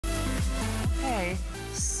Hey,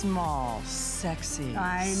 small, sexy,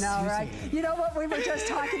 I know, Suze. right? You know what we were just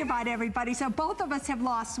talking about, everybody? So both of us have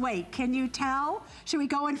lost weight. Can you tell? Should we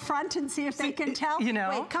go in front and see if they can tell? You know.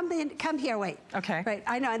 Wait, come here, wait. Okay. Right,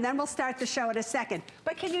 I know, and then we'll start the show in a second.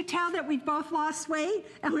 But can you tell that we both lost weight?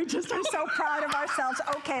 And we just are so proud of ourselves.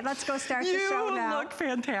 Okay, let's go start the show now. You look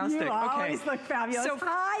fantastic. You always look fabulous. So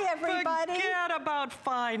hi, everybody. Forget about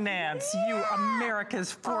finance. Yeah. You,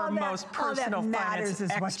 America's foremost personal finance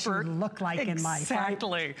is expert. What you look like in life.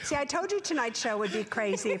 Exactly. Right? See, I told you tonight's show would be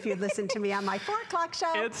crazy if you listened to me on my 4 o'clock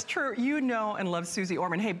show. It's true. You know and love Suze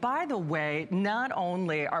Orman. Hey, by the way, not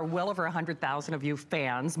only are well over 100,000 of you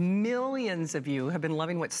fans, millions of you have been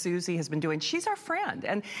loving what Suze has been doing. She's our friend.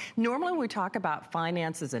 And normally when we talk about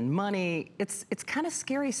finances and money, it's kind of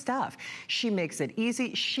scary stuff. She makes it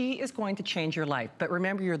easy. She is going to change your life. But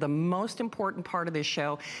remember, you're the most important part of this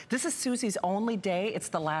show. This is Suze's only day. It's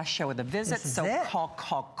the last show of the visit. So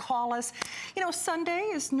call us. You know, Sunday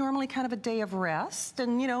is normally kind of a day of rest.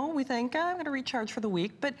 And, you know, we think, I'm going to recharge for the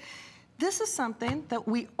week. But this is something that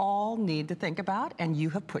we all need to think about, and you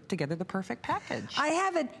have put together the perfect package. I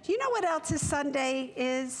haven't. You know what else is Sunday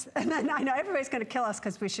is? And I know everybody's going to kill us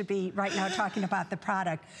because we should be right now talking about the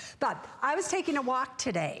product. But I was taking a walk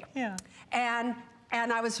today. Yeah. And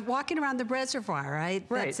I was walking around the reservoir, right?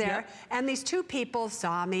 That's there. Yep. And these 2 people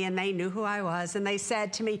saw me, and they knew who I was, and they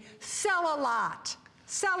said to me, sell a lot.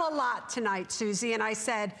 Sell a lot tonight, Suze. And I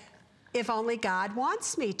said, if only God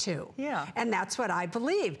wants me to. Yeah. And that's what I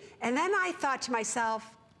believe. And then I thought to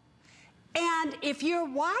myself, and if you're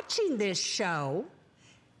watching this show,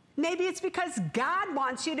 maybe it's because God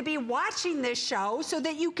wants you to be watching this show so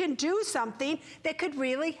that you can do something that could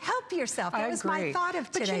really help yourself. That was my thought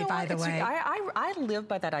of today, you know, by the way. I live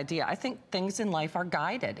by that idea. I think things in life are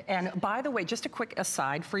guided. And by the way, just a quick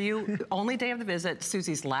aside for you, only day of the visit,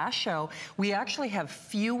 Suze's last show, we actually have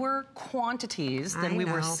fewer quantities than we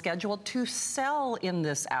were scheduled to sell in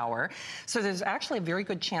this hour. So there's actually a very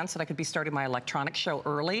good chance that I could be starting my electronic show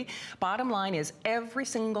early. Bottom line is, every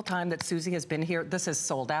single time that Suze has been here, this is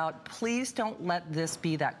sold out. Please don't let this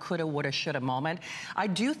be that coulda, woulda, shoulda moment. I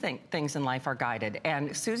do think things in life are guided,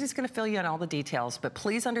 and Susie's gonna fill you in all the details, but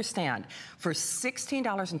please understand, for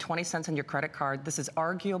 $16.20 on your credit card, this is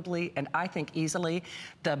arguably, and I think easily,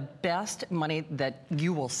 the best money that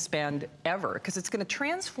you will spend ever, because it's gonna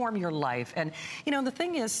transform your life. And you know, the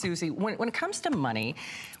thing is, Suze, when it comes to money,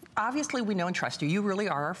 obviously we know and trust you. You really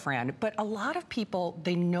are our friend. But a lot of people,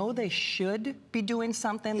 they know they should be doing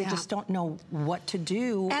something. They just don't know what to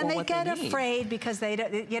do and or they what get they need. afraid because they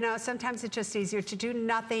don't, you know, sometimes it's just easier to do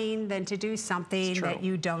nothing than to do something that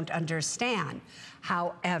you don't understand.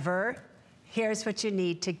 However, here's what you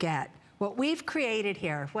need to get. What we've created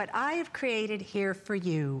here, what I have created here for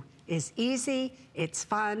you is easy, it's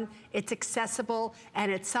fun, it's accessible, and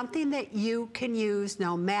it's something that you can use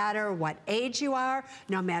no matter what age you are,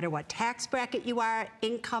 no matter what tax bracket you are,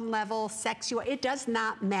 income level, sex you are, it does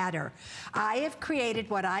not matter. I have created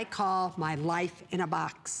what I call my life in a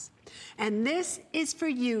box. And this is for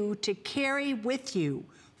you to carry with you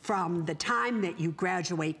from the time that you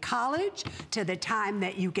graduate college to the time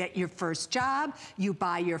that you get your first job, you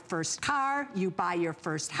buy your first car, you buy your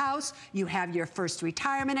first house, you have your first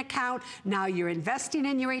retirement account, now you're investing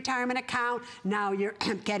in your retirement account, now you're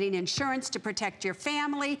getting insurance to protect your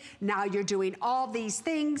family, now you're doing all these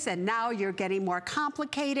things, and now you're getting more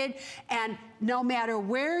complicated. And no matter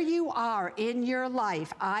where you are in your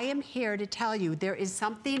life, I am here to tell you there is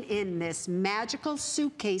something in this magical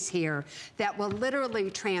suitcase here that will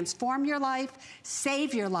literally transform your life,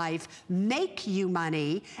 save your life, make you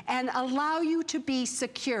money, and allow you to be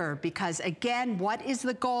secure. Because again, what is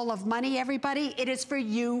the goal of money, everybody? It is for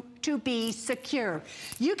you to be secure.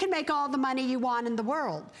 You can make all the money you want in the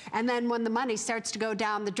world, and then when the money starts to go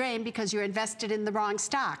down the drain because you're invested in the wrong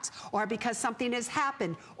stocks, or because something has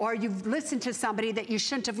happened, or you've listened to somebody that you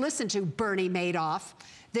shouldn't have listened to, Bernie Madoff,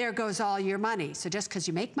 there goes all your money. So just because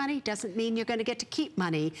you make money doesn't mean you're going to get to keep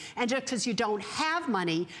money. And just because you don't have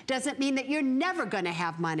money doesn't mean that you're never going to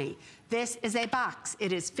have money. This is a box.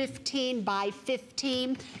 It is 15 by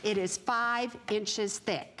 15. It is 5 inches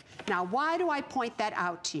thick. Now, why do I point that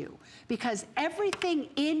out to you? Because everything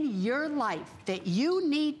in your life that you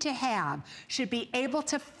need to have should be able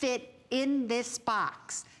to fit in this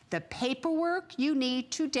box. The paperwork you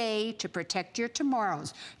need today to protect your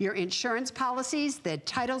tomorrows, your insurance policies, the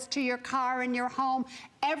titles to your car and your home,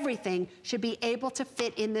 everything should be able to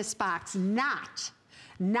fit in this box, not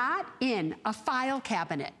in a file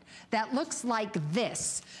cabinet that looks like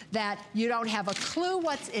this, that you don't have a clue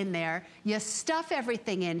what's in there. You stuff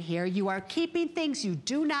everything in here. You are keeping things you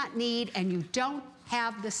do not need and you don't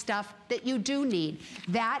have the stuff that you do need.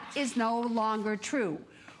 That is no longer true.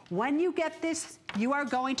 When you get this, you are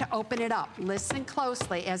going to open it up. Listen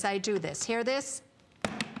closely as I do this. Hear this?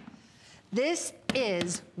 This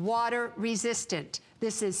is water resistant.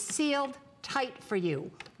 This is sealed tight for you.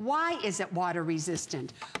 Why is it water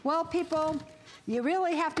resistant? Well, people, you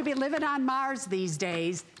really have to be living on Mars these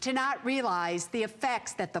days to not realize the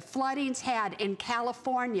effects that the floodings had in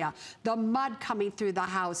California, the mud coming through the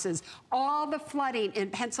houses, all the flooding in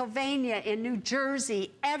Pennsylvania, in New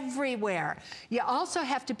Jersey, everywhere. You also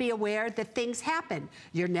have to be aware that things happen.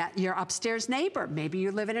 Your upstairs neighbor, maybe you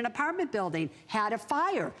live in an apartment building, had a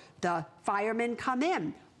fire. The firemen come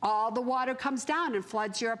in. All the water comes down and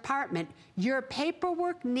floods your apartment. Your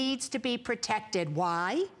paperwork needs to be protected.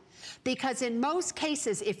 Why? Because in most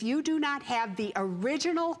cases, if you do not have the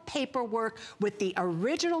original paperwork with the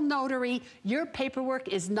original notary, your paperwork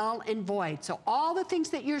is null and void. So all the things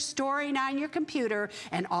that you're storing on your computer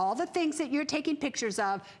and all the things that you're taking pictures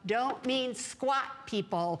of don't mean squat,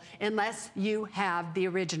 people, unless you have the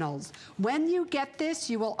originals. When you get this,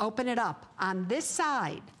 you will open it up. On this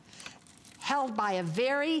side, held by a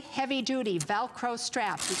very heavy-duty Velcro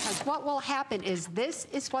strap, because what will happen is this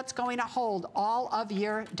is what's going to hold all of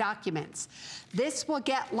your documents. This will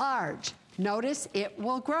get large. Notice it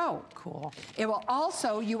will grow. Cool. It will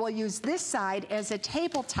also, you will use this side as a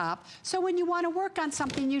tabletop, so when you want to work on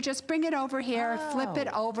something, you just bring it over here, flip it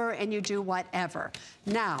over, and you do whatever.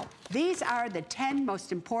 Now, these are the 10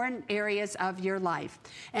 most important areas of your life.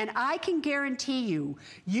 And I can guarantee you,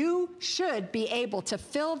 you should be able to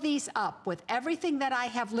fill these up with everything that I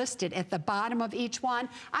have listed at the bottom of each one.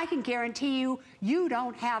 I can guarantee you, you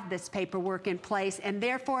don't have this paperwork in place, and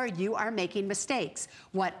therefore you are making mistakes.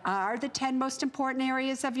 What are the 10 most important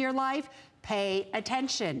areas of your life? Pay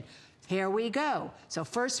attention. Here we go. So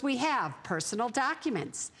first we have personal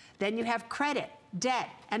documents. Then you have credit, debt,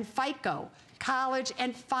 and FICO, college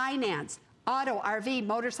and finance, auto, RV,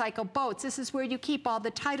 motorcycle, boats. This is where you keep all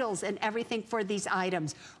the titles and everything for these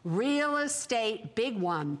items. Real estate, big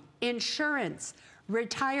one. Insurance,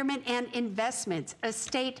 retirement and investments,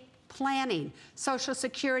 estate planning, Social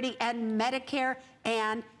Security and Medicare,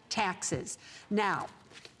 and taxes. Now,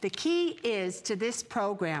 the key is to this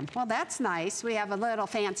program, well, that's nice. We have a little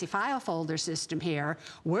fancy file folder system here.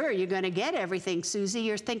 Where are you going to get everything, Susie?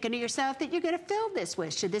 You're thinking to yourself that you're going to fill this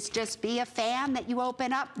with. Should this just be a fan that you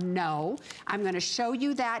open up? No. I'm going to show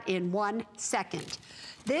you that in 1 second.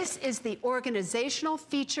 This is the organizational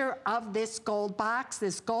feature of this gold box.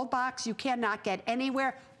 This gold box you cannot get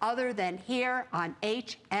anywhere other than here on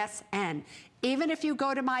HSN. Even if you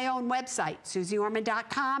go to my own website,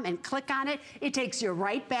 SuzeOrman.com, and click on it, it takes you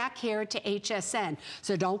right back here to HSN.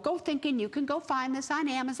 So don't go thinking you can go find this on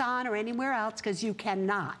Amazon or anywhere else, because you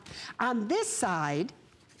cannot. On this side,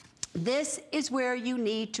 this is where you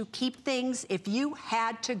need to keep things if you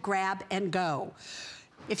had to grab and go.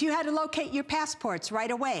 If you had to locate your passports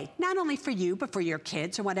right away, not only for you, but for your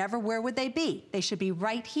kids or whatever, where would they be? They should be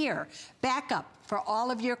right here. Backup for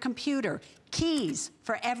all of your computer, keys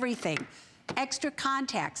for everything. Extra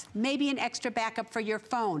contacts, maybe an extra backup for your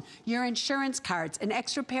phone, your insurance cards, an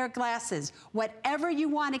extra pair of glasses. Whatever you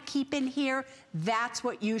want to keep in here, that's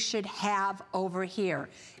what you should have over here.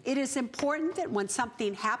 It is important that when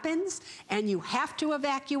something happens and you have to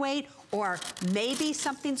evacuate, or maybe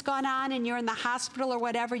something's gone on and you're in the hospital or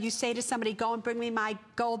whatever, you say to somebody, go and bring me my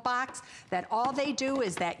gold box, that all they do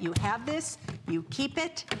is that you have this, you keep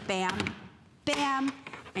it, bam, bam,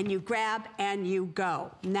 and you grab and you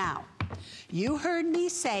go. Now, you heard me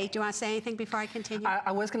say, do you want to say anything before I continue?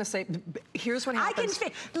 I was going to say, here's what happens.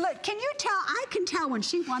 Look, can you tell, I can tell when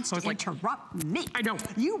she wants to interrupt me. I know.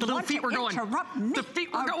 You the want feet to were going. interrupt me. The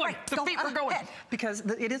feet were going. Right, the feet were going. Because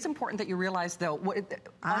it is important that you realize, though,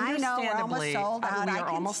 I know, we're almost sold out. We are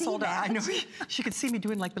almost sold out. I know. She could see me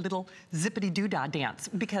doing like the little zippity-doo-dah dance.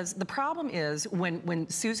 Because the problem is, when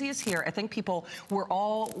Susie is here, I think people, we're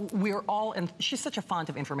all, and she's such a font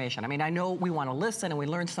of information. I mean, I know we want to listen and we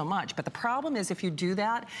learn so much, but the problem is, if you do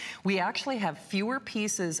that, we actually have fewer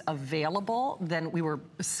pieces available than we were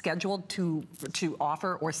scheduled to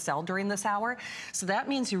offer or sell during this hour. So that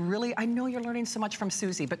means you really, I know you're learning so much from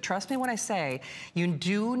Susie, but trust me when I say, you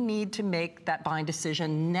do need to make that buying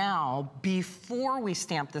decision now before we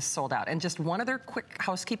stamp this sold out. And just one other quick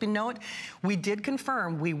housekeeping note, we did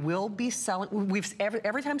confirm we will be selling,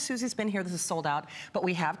 every time Susie's been here, this is sold out, but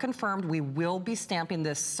we have confirmed we will be stamping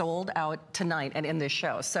this sold out tonight and in this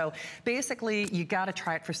show. So basically, you got to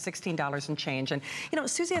try it for $16 and change. And, you know,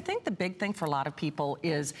 Susie, I think the big thing for a lot of people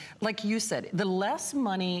is, like you said, the less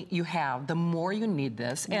money you have, the more you need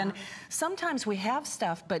this. Yeah. And sometimes we have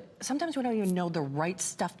stuff, but sometimes we don't even know the right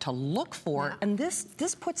stuff to look for. Yeah. And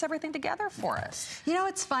this puts everything together for us. You know,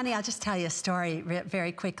 it's funny. I'll just tell you a story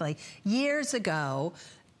very quickly. Years ago,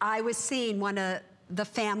 I was seeing one of the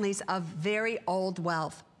families of very old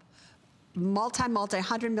wealth, multi,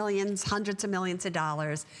 hundred millions, hundreds of millions of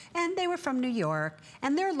dollars, and they were from New York,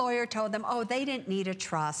 and their lawyer told them, oh, they didn't need a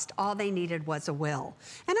trust, all they needed was a will.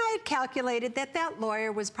 And I had calculated that that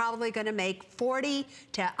lawyer was probably going to make $40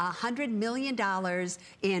 to $100 million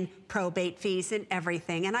in probate fees and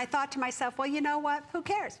everything. And I thought to myself, well, you know what, who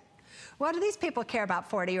cares? What do these people care about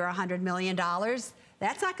 $40 or $100 million?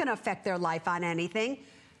 That's not going to affect their life on anything.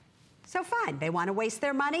 So fine, they want to waste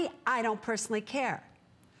their money, I don't personally care.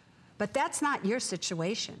 But that's not your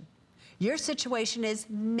situation. Your situation is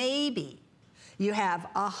maybe you have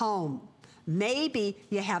a home. Maybe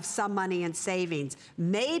you have some money in savings.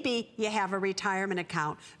 Maybe you have a retirement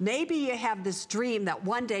account. Maybe you have this dream that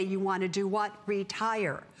one day you want to do what?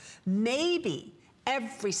 Retire. Maybe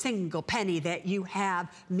every single penny that you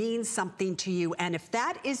have means something to you. And if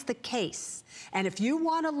that is the case, and if you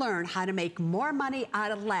want to learn how to make more money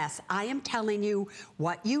out of less, I am telling you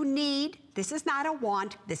what you need. This is not a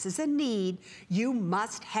want, this is a need. You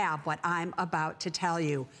must have what I'm about to tell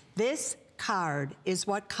you. This card is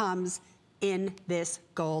what comes in this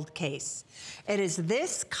gold case. It is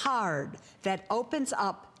this card that opens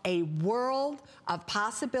up a world of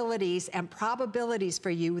possibilities and probabilities for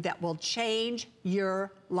you that will change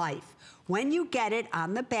your life. When you get it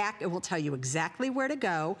on the back, it will tell you exactly where to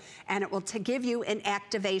go, and it will give you an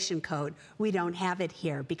activation code. We don't have it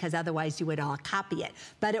here because otherwise you would all copy it,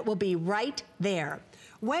 but it will be right there.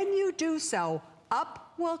 When you do so,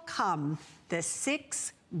 up will come the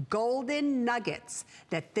 6 golden nuggets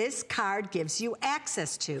that this card gives you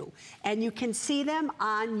access to, and you can see them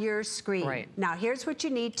on your screen. Right. Now, here's what you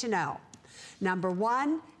need to know. Number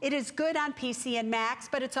one, it is good on PC and Macs,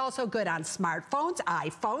 but it's also good on smartphones,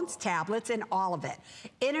 iPhones, tablets, and all of it.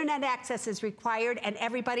 Internet access is required, and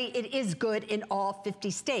everybody, it is good in all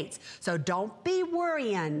 50 states. So don't be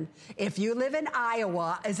worrying if you live in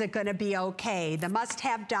Iowa, is it gonna be okay? The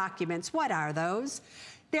must-have documents, what are those?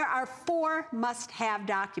 There are 4 must-have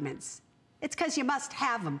documents. It's because you must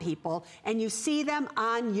have them, people, and you see them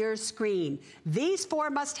on your screen. These 4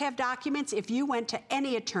 must-have documents, if you went to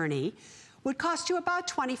any attorney, would cost you about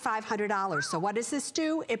 $2,500. So what does this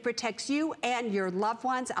do? It protects you and your loved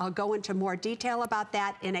ones. I'll go into more detail about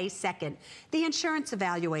that in a second. The insurance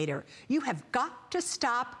evaluator. You have got to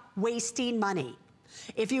stop wasting money.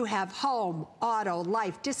 If you have home, auto,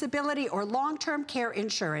 life, disability, or long-term care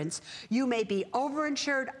insurance, you may be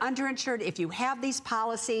overinsured, underinsured if you have these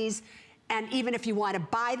policies. And even if you want to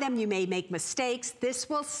buy them, you may make mistakes. This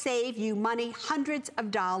will save you money, hundreds of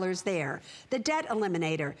dollars there. The debt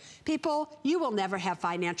eliminator. People, you will never have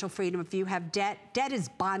financial freedom if you have debt. Debt is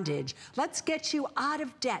bondage. Let's get you out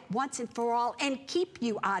of debt once and for all and keep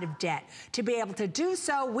you out of debt. To be able to do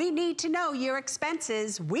so, we need to know your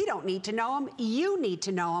expenses. We don't need to know them. You need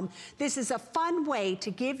to know them. This is a fun way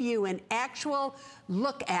to give you an actual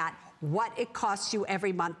look at what it costs you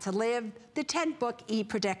every month to live, the 10-book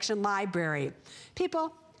e-protection library.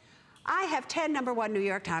 People, I have 10 #1 New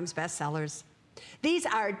York Times bestsellers. These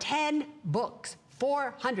are 10 books,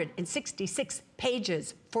 466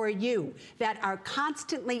 pages for you that are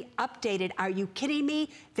constantly updated. Are you kidding me?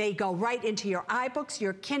 They go right into your iBooks,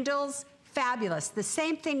 your Kindles. Fabulous. The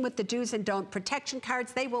same thing with the do's and don't protection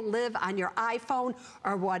cards. They will live on your iPhone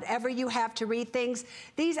or whatever you have to read things.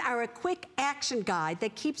 These are a quick action guide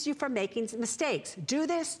that keeps you from making mistakes. Do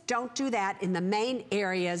this, don't do that in the main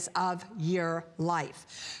areas of your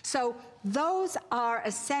life. So those are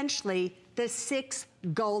essentially the 6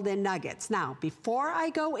 golden nuggets. Now, before I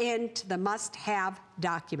go into the must-have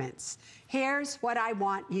documents, here's what I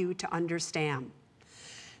want you to understand.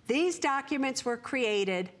 These documents were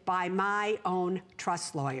created by my own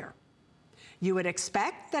trust lawyer. You would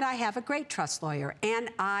expect that I have a great trust lawyer, and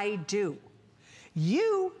I do.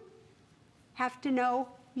 You have to know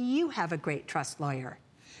you have a great trust lawyer.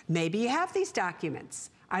 Maybe you have these documents.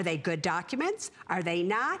 Are they good documents? Are they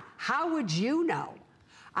not? How would you know?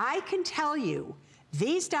 I can tell you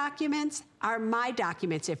these documents are my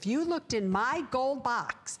documents. If you looked in my gold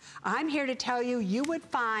box, I'm here to tell you, you would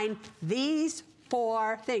find these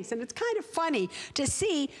 4 things. And it's kind of funny to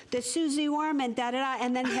see the Suze Orman,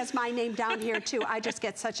 and then it has my name down here too. I just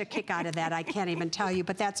get such a kick out of that. I can't even tell you,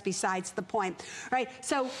 but that's besides the point. Right?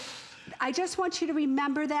 So I just want you to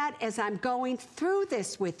remember that as I'm going through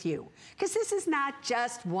this with you, because this is not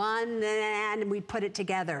just one and we put it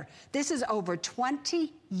together. This is over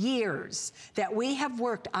 20 years that we have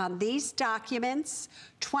worked on these documents,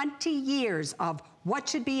 20 years of what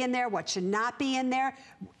should be in there, what should not be in there.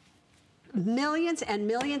 Millions and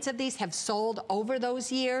millions of these have sold over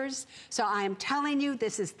those years. So I am telling you,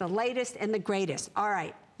 this is the latest and the greatest. All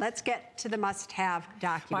right. Let's get to the must-have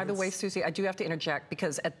documents. By the way, Susie, I do have to interject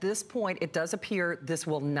because at this point, it does appear this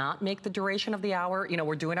will not make the duration of the hour. You know,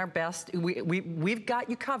 we're doing our best. We've got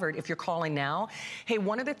you covered if you're calling now. Hey,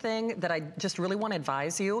 one other thing that I just really want to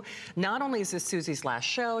advise you, not only is this Susie's last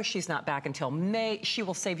show, she's not back until May, she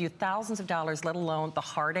will save you thousands of dollars, let alone the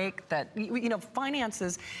heartache that, you know,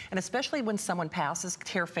 finances, and especially when someone passes,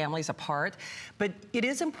 tear families apart. But it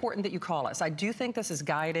is important that you call us. I do think this is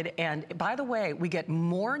guided. And by the way, we get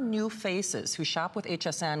more new faces who shop with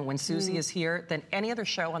HSN when Susie is here than any other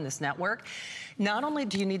show on this network. Not only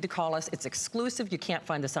do you need to call us, it's exclusive. You can't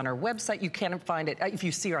find this on our website. You can't find it if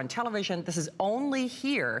you see her on television. This is only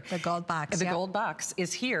here. The gold box. The gold box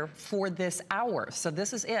is here for this hour. So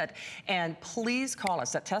this is it. And please call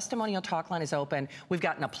us. That testimonial talk line is open. We've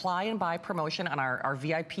got an apply and buy promotion on our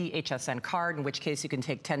VIP HSN card, in which case you can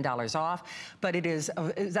take $10 off. But it is,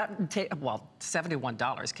 well,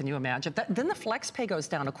 $71. Can you imagine? Then the flex pay goes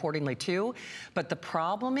down accordingly too. But the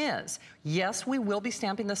problem is, yes, we will be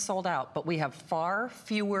stamping this sold out, but we have far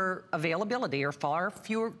fewer availability or far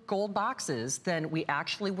fewer gold boxes than we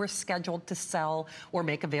actually were scheduled to sell or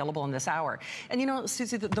make available in this hour. And you know,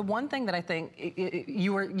 Susie, the one thing that I think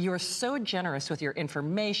you are so generous with your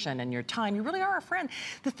information and your time. You really are a friend.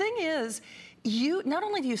 The thing is, you not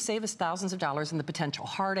only do you save us thousands of dollars in the potential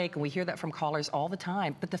heartache, and we hear that from callers all the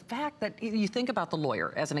time, but the fact that you think about the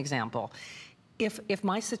lawyer as an example. If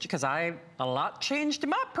my situation, because a lot changed in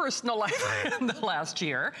my personal life in the last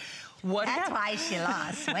year. That's why she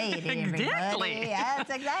lost weight, everybody. Exactly. That's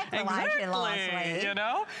exactly why she lost weight. You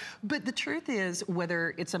know? But the truth is,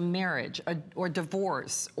 whether it's a marriage or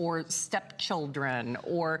divorce or stepchildren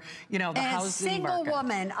or, you know, the housing market. A single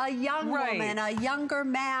woman, a young woman, a younger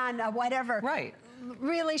man, whatever. Right.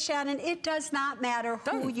 Really, Shannon, it does not matter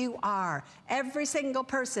who you are. Every single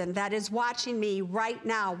person that is watching me right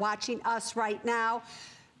now, watching us right now,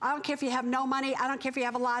 I don't care if you have no money, I don't care if you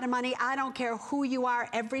have a lot of money, I don't care who you are,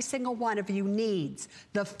 every single one of you needs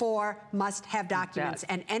the 4 must-have documents.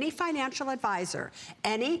 And any financial advisor,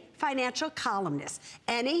 any financial columnist,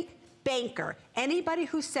 any banker, anybody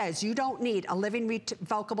who says you don't need a living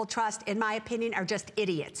revocable trust, in my opinion, are just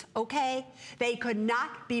idiots, okay? They could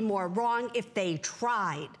not be more wrong if they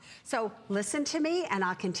tried. So listen to me, and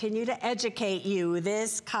I'll continue to educate you.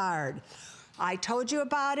 This card, I told you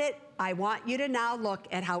about it. I want you to now look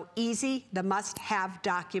at how easy the must-have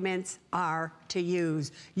documents are to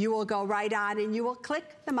use. You will go right on and you will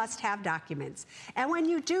click the must-have documents. And when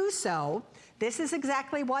you do so, this is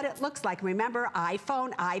exactly what it looks like. Remember,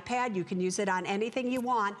 iPhone, iPad, you can use it on anything you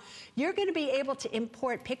want. You're going to be able to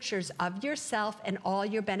import pictures of yourself and all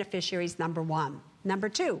your beneficiaries, number 1. Number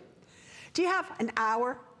 2, do you have an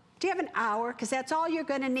hour? Do you have an hour? Because that's all you're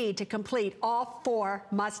going to need to complete all 4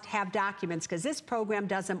 must-have documents, because this program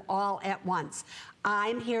does them all at once.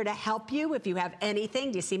 I'm here to help you if you have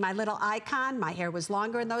anything. Do you see my little icon? My hair was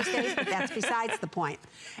longer in those days, but that's besides the point.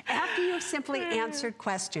 After you've simply answered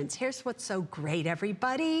questions, here's what's so great,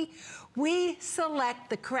 everybody. We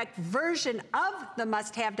select the correct version of the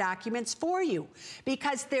must-have documents for you,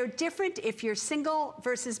 because they're different if you're single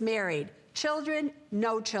versus married. Children,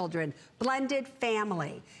 no children, blended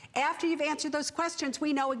family. After you've answered those questions,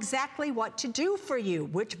 we know exactly what to do for you,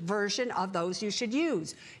 which version of those you should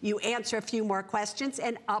use. You answer a few more questions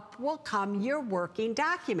and up will come your working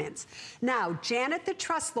documents. Now, Janet, the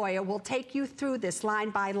trust lawyer, will take you through this line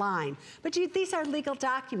by line. But these are legal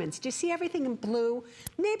documents. Do you see everything in blue?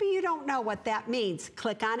 Maybe you don't know what that means.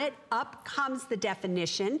 Click on it, up comes the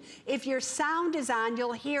definition. If your sound is on,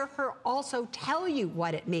 you'll hear her also tell you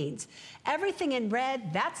what it means. Everything in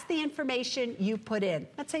red, that's the information you put in.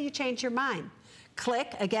 Let's say you change your mind.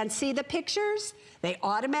 Click, again, see the pictures? They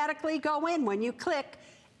automatically go in when you click,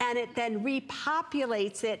 and it then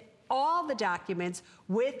repopulates it, all the documents,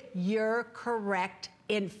 with your correct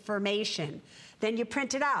information. Then you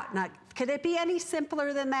print it out. Now, could it be any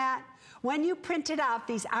simpler than that? When you print it out,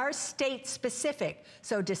 these are state specific.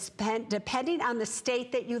 So depending on the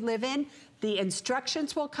state that you live in, the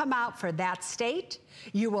instructions will come out for that state.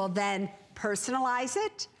 You will then personalize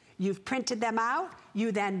it. You've printed them out.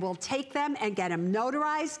 You then will take them and get them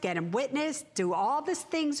notarized, get them witnessed, do all the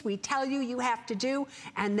things we tell you you have to do,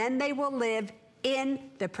 and then they will live in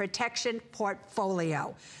the protection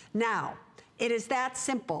portfolio. Now, It is that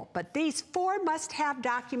simple. But these 4 must-have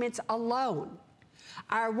documents alone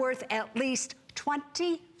are worth at least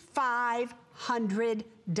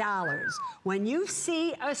 $2,500. When you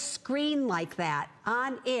see a screen like that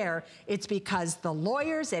on air, it's because the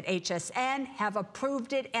lawyers at HSN have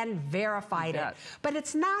approved it and verified it. But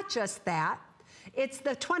it's not just that. It's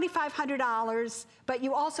the $2,500, but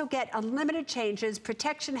you also get unlimited changes,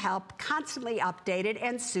 protection help, constantly updated,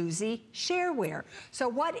 and Suze shareware. So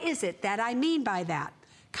what is it that I mean by that?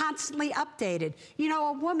 Constantly updated. You know,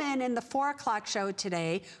 a woman in the 4 o'clock show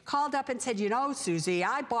today called up and said, you know, Suze,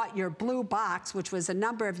 I bought your blue box, which was a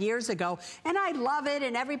number of years ago, and I love it,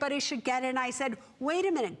 and everybody should get it. And I said, wait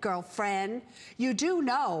a minute, girlfriend. You do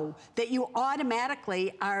know that you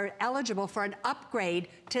automatically are eligible for an upgrade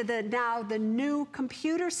to the new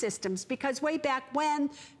computer systems, because way back when,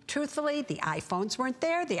 truthfully, the iPhones weren't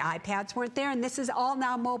there, the iPads weren't there, and this is all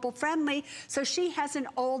now mobile friendly. So she has an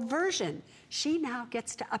old version. She now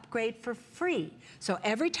gets to upgrade for free. So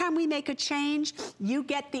every time we make a change, you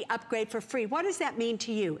get the upgrade for free. What does that mean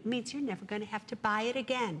to you? It means you're never going to have to buy it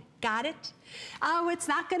again. Got it? Oh, it's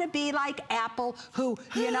not going to be like Apple, who,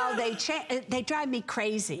 you know, they drive me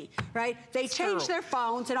crazy, right? They change their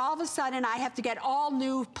phones, and all of a sudden I have to get all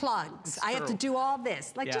new plugs. I have to do all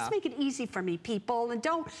this. Like, just make it easy for me, people, and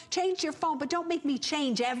don't change your phone, but don't make me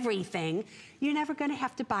change everything. You're never going to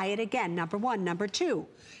have to buy it again, number 1. Number 2,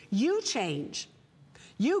 you change.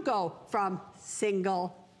 You go from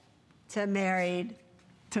single to married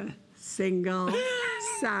to single.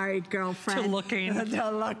 Sorry, girlfriend. To looking.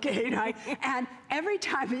 To looking, right? And every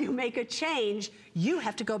time you make a change, you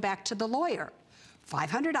have to go back to the lawyer.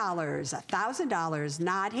 $500, $1,000,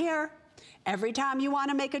 not here. Every time you want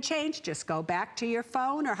to make a change, just go back to your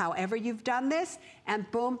phone or however you've done this, and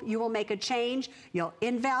boom, you will make a change. You'll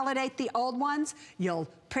invalidate the old ones. You'll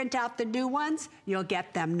print out the new ones. You'll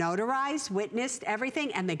get them notarized, witnessed,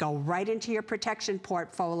 everything, and they go right into your protection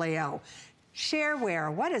portfolio.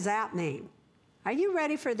 Shareware, what does that mean? Are you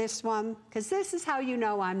ready for this one? Because this is how you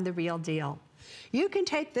know I'm the real deal. You can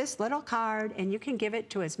take this little card and you can give it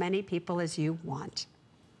to as many people as you want.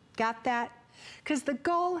 Got that? Because the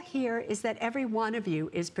goal here is that every one of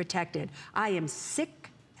you is protected. I am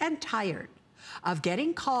sick and tired of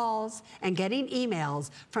getting calls and getting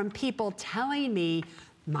emails from people telling me,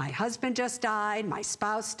 my husband just died, my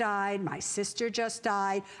spouse died, my sister just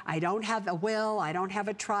died, I don't have a will, I don't have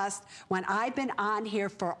a trust, when I've been on here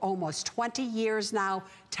for almost 20 years now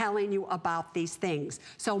telling you about these things.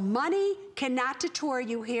 So money cannot deter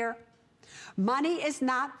you here. Money is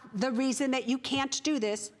not the reason that you can't do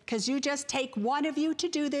this, because you just take one of you to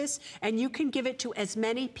do this and you can give it to as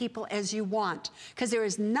many people as you want. Because there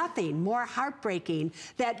is nothing more heartbreaking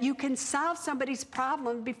that you can solve somebody's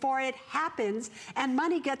problem before it happens and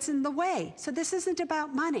money gets in the way. So this isn't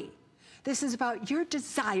about money. This is about your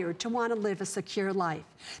desire to want to live a secure life.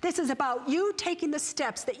 This is about you taking the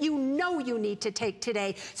steps that you know you need to take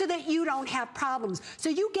today so that you don't have problems. So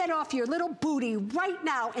you get off your little booty right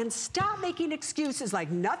now and stop making excuses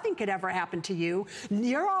like nothing could ever happen to you.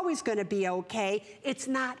 You're always going to be okay. It's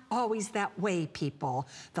not always that way, people.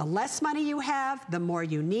 The less money you have, the more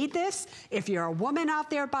you need this. If you're a woman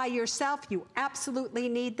out there by yourself, you absolutely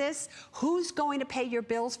need this. Who's going to pay your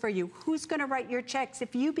bills for you? Who's going to write your checks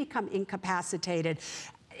if you become incapacitated?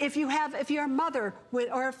 If you're a mother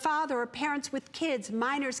or a father or parents with kids,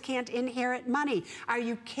 minors can't inherit money. Are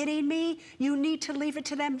you kidding me? You need to leave it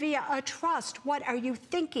to them via a trust. What are you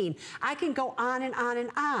thinking? I can go on and on and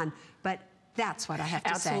on, but that's what I have to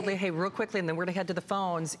say. Absolutely. Hey, real quickly, and then we're going to head to the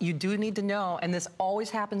phones. You do need to know, and this always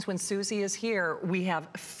happens when Suze is here, we have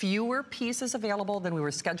fewer pieces available than we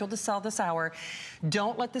were scheduled to sell this hour.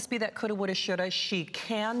 Don't let this be that coulda, woulda, shoulda. She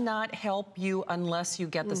cannot help you unless you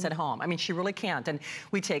get this at home. I mean, she really can't. And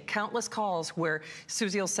we take countless calls where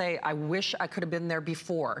Suze will say, I wish I could have been there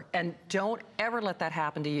before. And don't ever let that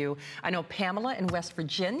happen to you. I know Pamela in West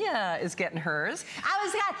Virginia is getting hers.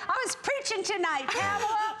 I was preaching tonight,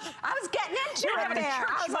 Pamela. I was getting into it there.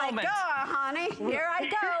 I was like, honey, here I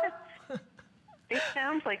go. It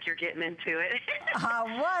sounds like you're getting into it.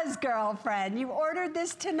 I was, girlfriend. You ordered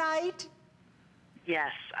this tonight?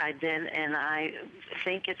 Yes, I did, and I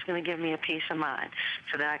think it's going to give me a peace of mind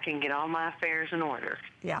so that I can get all my affairs in order.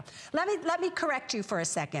 Yeah. Let me correct you for a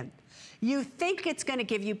second. You think it's going to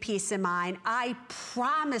give you peace of mind. I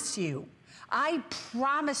promise you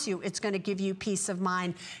it's going to give you peace of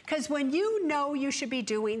mind, because when you know you should be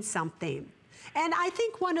doing something, and I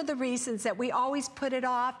think one of the reasons that we always put it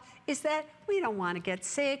off is that we don't want to get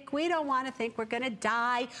sick. We don't want to think we're going to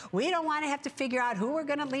die. We don't want to have to figure out who we're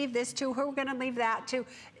going to leave this to, who we're going to leave that to.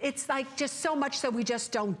 It's like just so much so we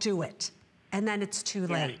just don't do it. and then it's too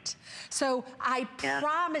late. So I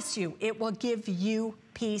promise you, it will give you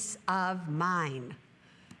peace of mind.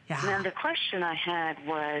 Now, the question I had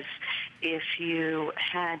was, if you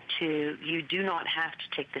you do not have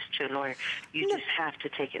to take this to a lawyer. You just have to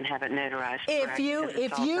take it and have it notarized. If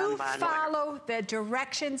you follow the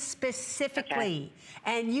directions specifically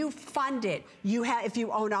and you fund it, if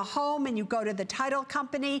you own a home and you go to the title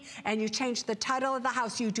company and you change the title of the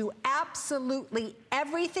house, you do absolutely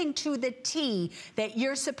everything to the T that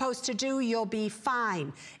you're supposed to do, you'll be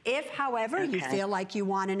fine. If, however, you feel like you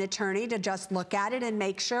want an attorney to just look at it and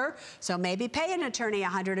make sure, so maybe pay an attorney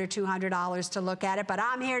 $100 or $200 to look at it, but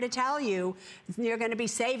I'm here to tell you, you're going to be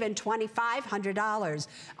saving $2,500.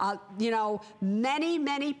 You know,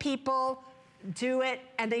 many people do it,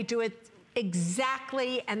 and they do it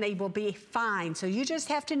exactly, and they will be fine. So you just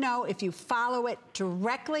have to know, if you follow it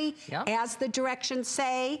directly as the directions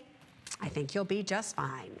say, I think you'll be just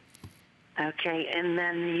fine. Okay, and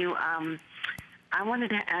then I wanted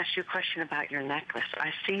to ask you a question about your necklace.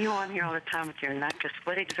 I see you on here all the time with your necklace.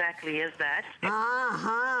 What exactly is that?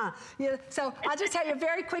 Yeah, so I'll just tell you a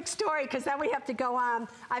very quick story, because then we have to go on.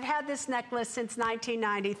 I've had this necklace since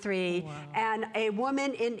 1993, and a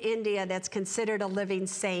woman in India that's considered a living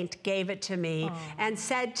saint gave it to me and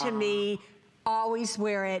said to me, always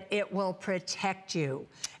wear it, it will protect you.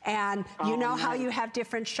 And you know how you have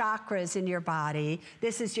different chakras in your body.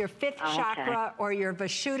 This is your fifth chakra, or your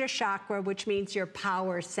Vishuddha chakra, which means your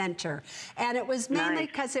power center. And it was mainly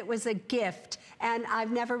because it was a gift, and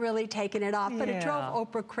I've never really taken it off, but it drove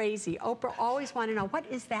Oprah crazy. Oprah always wanted to know, what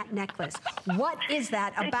is that necklace? What is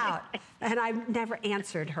that about? And I never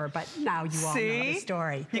answered her, but now you all know the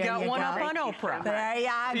story. You got one up on Oprah. There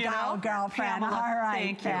you go, girlfriend. Pamela, all right,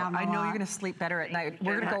 thank you. Pamela. I know you're going to sleep better at night.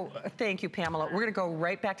 We're going to go, thank you, Pamela. We're going to go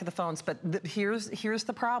right back to the phones, but here's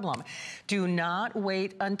the problem. Do not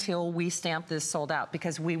wait until we stamp this sold out,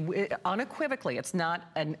 because we unequivocally, it's not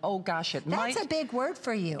an, oh gosh, it might. That's a big word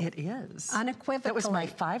for you. It is. Unequivocally. That was my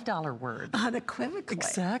 $5 word. Unequivocally.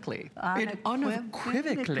 Exactly.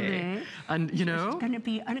 Unequivocally. And you know? It's going to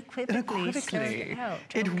be unequivocally sold out.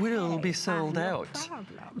 It will be sold out.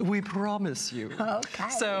 Problem. We promise you. Okay.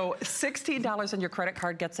 So $16 on your credit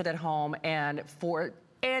card gets it at home, and for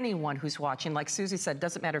anyone who's watching, like Susie said,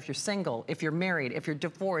 doesn't matter if you're single, if you're married, if you're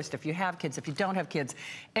divorced, if you have kids, if you don't have kids,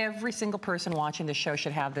 every single person watching this show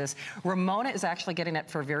should have this. Ramona is actually getting it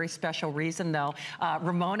for a very special reason, though.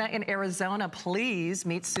 Ramona in Arizona, please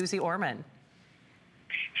meet Suze Orman.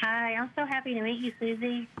 Hi, I'm so happy to meet you,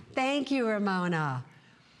 Susie. Thank you, Ramona.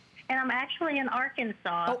 And I'm actually in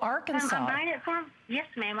Arkansas. Oh, Arkansas. I'm buying it for, yes,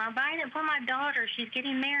 ma'am, I'm buying it for my daughter. She's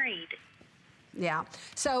getting married. Yeah.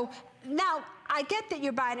 So now I get that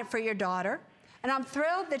you're buying it for your daughter, and I'm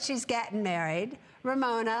thrilled that she's getting married.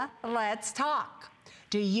 Ramona, let's talk.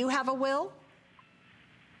 Do you have a will?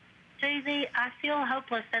 Susie, I feel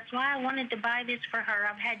hopeless. That's why I wanted to buy this for her.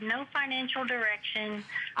 I've had no financial direction.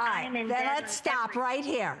 All right, then let's stop right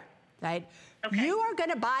here, right? Okay. You are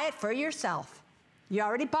going to buy it for yourself. You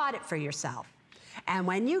already bought it for yourself. And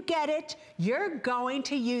when you get it, you're going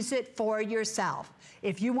to use it for yourself.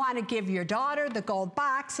 If you want to give your daughter the gold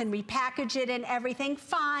box and repackage it and everything,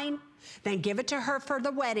 fine. Then give it to her for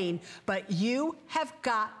the wedding. But you have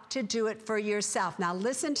got to do it for yourself. Now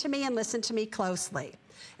listen to me, and listen to me closely.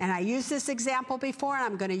 And I used this example before, and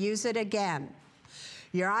I'm going to use it again.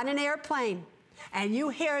 You're on an airplane, and you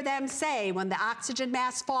hear them say, when the oxygen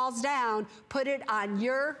mask falls down, put it on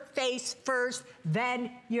your face first,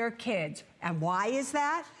 then your kids. And why is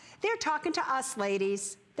that? They're talking to us,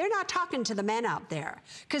 ladies. They're not talking to the men out there,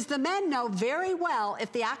 because the men know very well,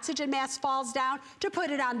 if the oxygen mask falls down, to put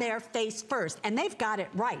it on their face first. And they've got it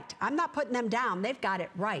right. I'm not putting them down. They've got it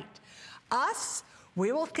right. Us,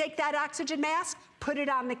 we will take that oxygen mask, put it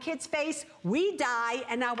on the kid's face, we die,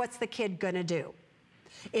 and now what's the kid gonna do?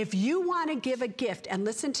 If you want to give a gift, and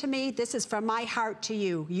listen to me, this is from my heart to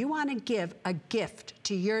you, you want to give a gift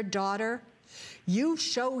to your daughter, you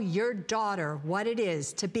show your daughter what it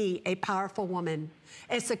is to be a powerful woman,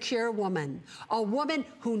 a secure woman, a woman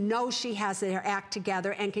who knows she has her act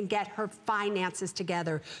together and can get her finances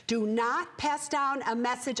together. Do not pass down a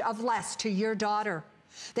message of less to your daughter,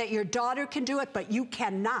 that your daughter can do it, but you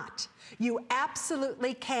cannot. You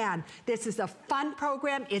absolutely can. This is a fun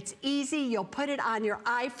program. It's easy. You'll put it on your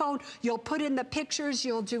iPhone. You'll put in the pictures.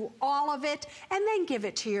 You'll do all of it, and then give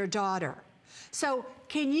it to your daughter. So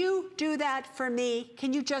can you do that for me?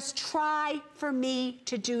 Can you just try for me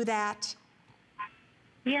to do that?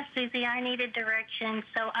 Yes, Susie, I needed direction.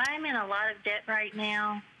 So I'm in a lot of debt right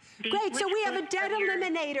now. Great, so we have a debt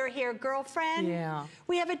eliminator here, girlfriend. Yeah.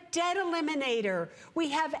 We have a debt eliminator. We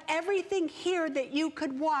have everything here that you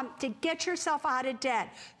could want to get yourself out of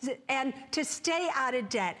debt and to stay out of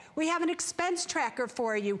debt. We have an expense tracker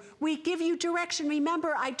for you. We give you direction.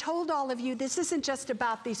 Remember, I told all of you, this isn't just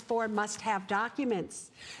about these 4 must-have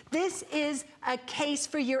documents. This is a case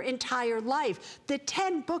for your entire life. The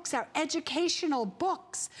 10 books are educational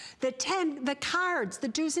books. The cards, the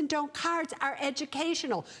do's and don't cards are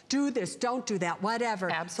educational. Do this, don't do that,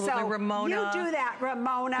 whatever. Absolutely, so Ramona. You do that,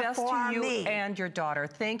 Ramona, best for to you me. and your daughter.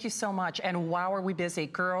 Thank you so much. And wow, are we busy,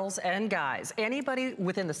 girls and guys. Anybody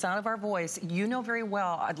within the sound of our voice, you know very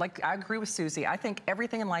well, I agree with Susie. I think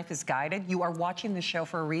everything in life is guided. You are watching this show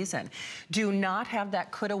for a reason. Do not have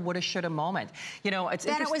that coulda, woulda, shoulda moment. You know, it's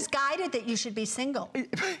Then it was guided that you should be single.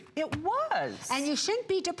 It was. And you shouldn't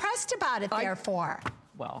be depressed about it, therefore.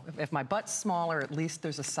 Well, if my butt's smaller, at least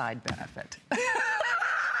there's a side benefit.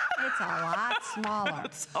 It's a lot smaller.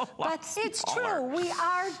 But it's true, we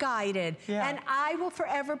are guided. Yeah. And I will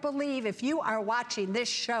forever believe if you are watching this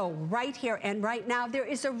show right here and right now, there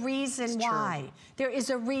is a reason why. There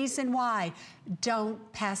is a reason why. Don't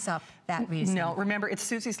pass up that reason. No, remember, it's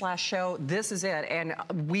Susie's last show. This is it. And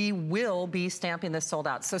we will be stamping this sold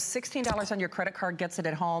out. So $16 on your credit card gets it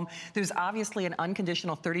at home. There's obviously an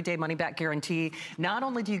unconditional 30-day money-back guarantee. Not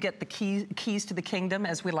only do you get the keys to the kingdom,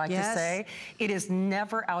 as we like to say, it is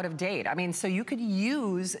never out of date. I mean, so you could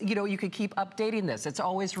use, you know, you could keep updating this. It's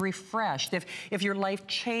always refreshed. If your life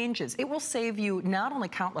changes, it will save you not only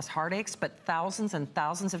countless heartaches, but thousands and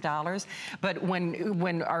thousands of dollars. But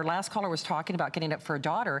when our last caller was talking about getting it for a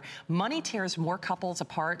daughter, money tears more couples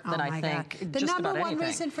apart than I think the just number about one anything.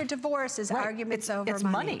 reason for divorce is arguments over it's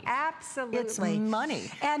money. Absolutely. It's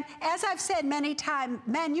money. And as I've said many times,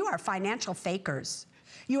 men, you are financial fakers.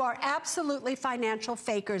 You are absolutely financial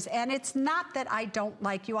fakers. And it's not that I don't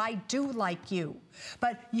like you. I do like you.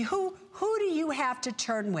 But who do you have to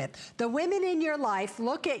turn with? The women in your life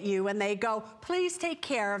look at you and they go, please take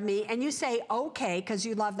care of me. And you say, okay, because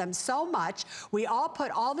you love them so much. We all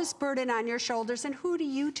put all this burden on your shoulders. And who do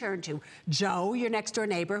you turn to? Joe, your next door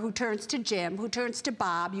neighbor, who turns to Jim, who turns to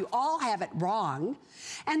Bob. You all have it wrong.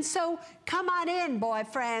 And so come on in,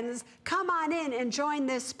 boyfriends. Come on in and join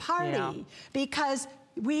this party. Because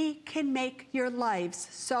we can make your lives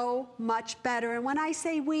so much better. And when I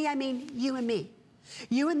say we, I mean you and me.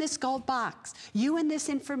 You in this gold box, you in this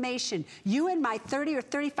information, you in my 30 or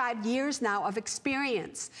 35 years now of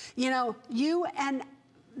experience, you know, you and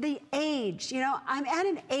the age, you know, I'm at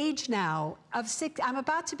an age now of I'm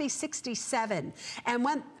about to be 67. And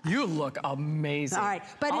when you look amazing. All right,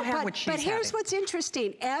 but here's what's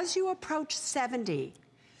interesting. As you approach 70,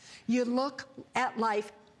 you look at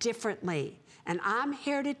life differently. And I'm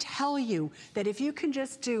here to tell you that if you can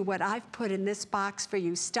just do what I've put in this box for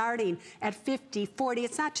you, starting at 50, 40,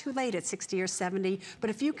 it's not too late at 60 or 70,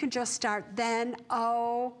 but if you can just start then,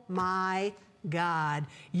 oh my God,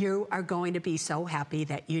 you are going to be so happy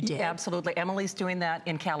that you did. Absolutely. Emily's doing that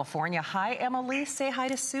in California. Hi, Emily. Say hi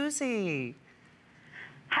to Susie.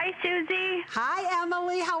 Hi, Susie. Hi,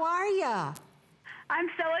 Emily. How are you? I'm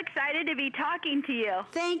so excited to be talking to you.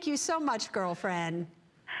 Thank you so much, girlfriend.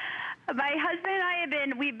 My husband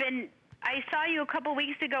and I saw you a couple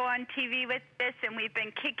weeks ago on TV with this, and we've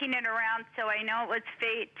been kicking it around, so I know it was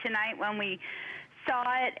fate tonight when we saw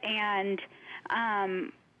it, and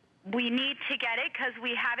we need to get it because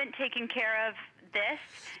we haven't taken care of this.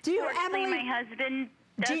 Fortunately, my husband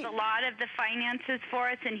does a lot of the finances for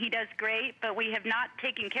us, and he does great, but we have not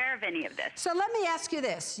taken care of any of this. So let me ask you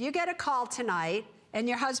this. You get a call tonight, and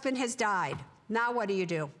your husband has died. Now what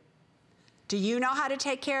do? Do you know how to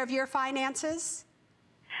take care of your finances?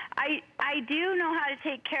 I do know how to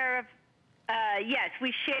take care of, yes,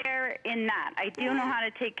 we share in that. I do know how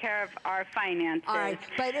to take care of our finances. All right,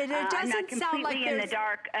 but it doesn't I'm not sound like completely in the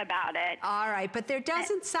dark about it. All right, but there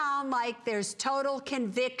doesn't sound like there's total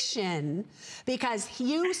conviction because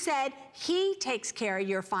you said he takes care of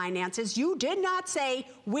your finances. You did not say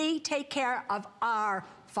we take care of our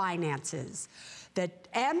finances. The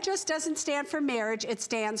M just doesn't stand for marriage, it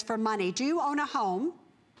stands for money. Do you own a home?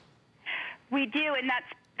 We do, and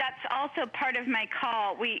that's also part of my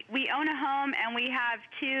call. We own a home and we have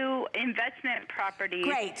 2 investment properties.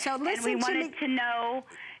 Great, so listen to me. And we wanted to know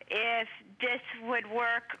if this would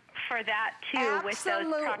work for that too with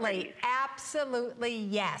those properties. Absolutely,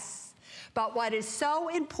 yes. But what is so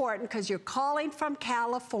important, because you're calling from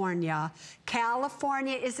California,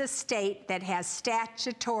 California is a state that has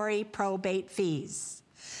statutory probate fees.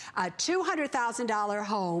 A $200,000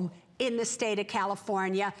 home in the state of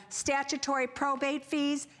California, statutory probate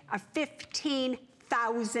fees are $15,000.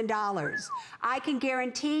 $80,000. I can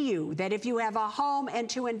guarantee you that if you have a home and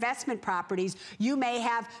 2 investment properties, you may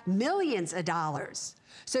have millions of dollars.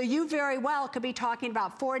 So you very well could be talking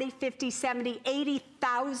about $40,000, $50,000, $70,000,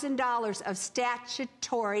 $80,000 of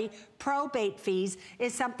statutory probate fees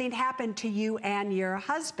if something happened to you and your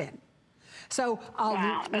husband. So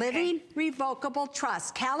living revocable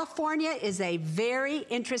trust. California is a very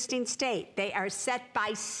interesting state. They are set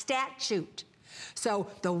by statute. So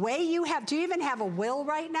the way you have, do you even have a will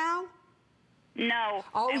right now? No.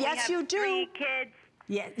 Oh, and yes, you do. 3 kids.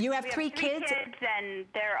 Yeah, you have three kids? And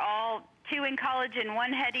they're all 2 in college and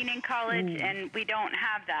 1 heading in college, and we don't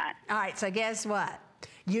have that. All right, so guess what?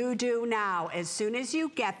 You do now. As soon as you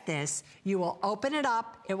get this, you will open it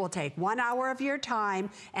up. It will take 1 hour of your time,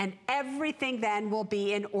 and everything then will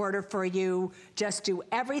be in order for you. Just do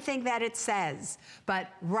everything that it says. But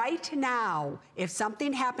right now, if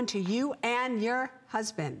something happened to you and your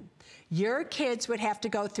husband, your kids would have to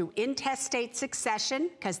go through intestate succession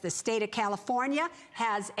because the state of California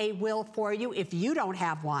has a will for you. If you don't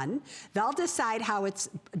have one, they'll decide how it's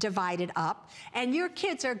divided up. And your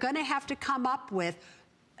kids are going to have to come up with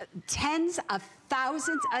tens of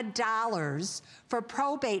thousands of dollars for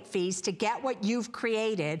probate fees to get what you've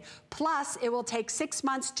created. Plus, it will take 6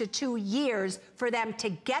 months to 2 years for them to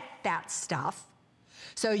get that stuff.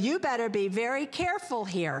 So you better be very careful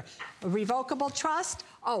here. A revocable trust,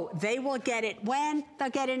 they will get it when? They'll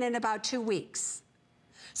get it in about 2 weeks.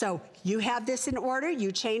 So you have this in order,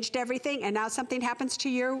 you changed everything, and now something happens to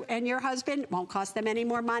you and your husband, it won't cost them any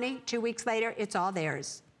more money. 2 weeks later, it's all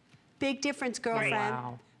theirs. Big difference, girlfriend.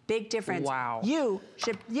 Wow. Big difference. Wow. You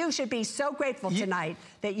should be so grateful tonight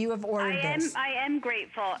that you have ordered this. I am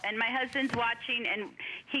grateful, and my husband's watching, and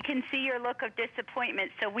he can see your look of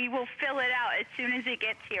disappointment, so we will fill it out as soon as it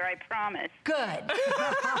gets here, I promise. Good.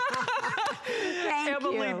 Thank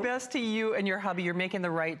Emily, you. best to you and your hubby. You're making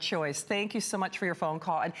the right choice. Thank you so much for your phone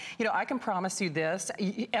call. And, you know, I can promise you this.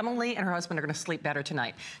 Emily and her husband are going to sleep better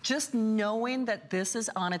tonight. Just knowing that this is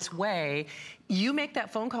on its way, you make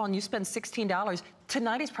that phone call and you spend $16.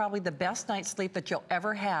 Tonight is probably the best night's sleep that you'll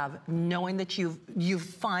ever have, knowing that you've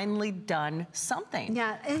finally done something.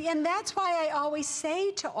 Yeah, and that's why I always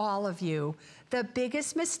say to all of you, the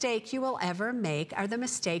biggest mistake you will ever make are the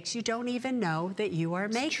mistakes you don't even know that you are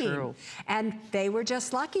making. True. And they were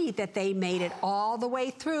just lucky that they made it all the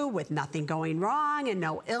way through with nothing going wrong and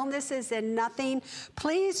no illnesses and nothing.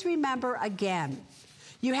 Please remember again,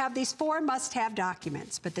 you have these 4 must-have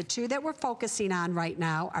documents, but the 2 that we're focusing on right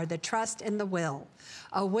now are the trust and the will.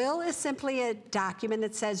 A will is simply a document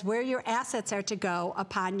that says where your assets are to go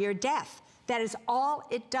upon your death. That is all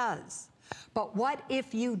it does. But what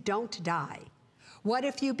if you don't die? What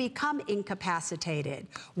if you become incapacitated?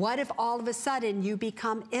 What if all of a sudden you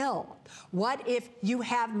become ill? What if you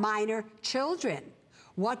have minor children?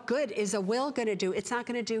 What good is a will going to do? It's not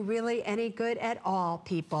going to do really any good at all,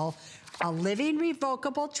 people. A living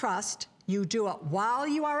revocable trust, you do it while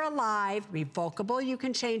you are alive. Revocable, you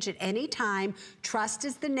can change at any time. Trust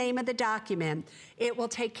is the name of the document. It will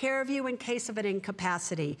take care of you in case of an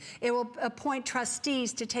incapacity. It will appoint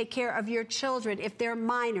trustees to take care of your children if they're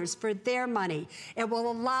minors for their money. It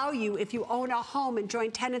will allow you, if you own a home and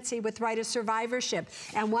joint tenancy with right of survivorship,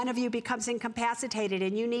 and one of you becomes incapacitated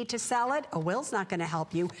and you need to sell it, a will's not going to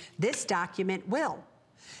help you. This document will.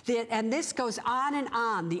 And this goes on and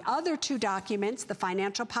on. The other 2 documents, the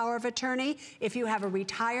financial power of attorney, if you have a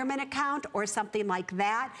retirement account or something like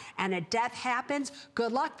that and a death happens,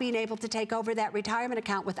 good luck being able to take over that retirement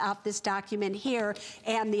account without this document here.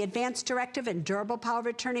 And the advance directive and durable power of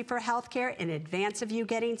attorney for health care, in advance of you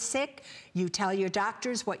getting sick, you tell your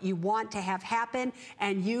doctors what you want to have happen,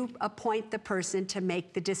 and you appoint the person to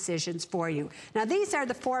make the decisions for you. Now, these are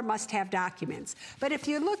the 4 must-have documents. But if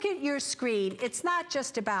you look at your screen, it's not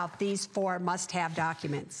just about these 4 must-have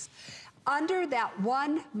documents. Under that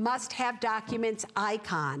one must-have documents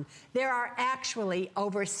icon, there are actually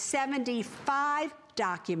over 75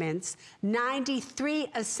 documents, 93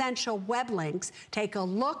 essential web links. Take a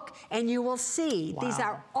look and you will see these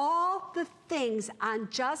are all the things on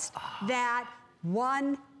just that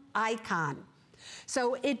one icon.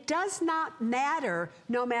 So it does not matter,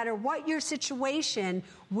 no matter what your situation,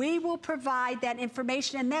 we will provide that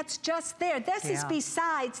information, and that's just there. This is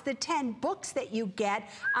besides the 10 books that you get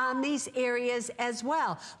on these areas as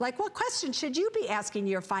well. Like, what questions should you be asking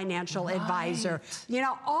your financial advisor? You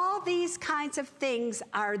know, all these kinds of things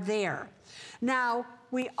are there. Now,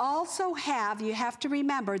 we also have, you have to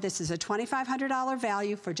remember, this is a $2,500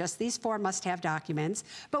 value for just these 4 must-have documents,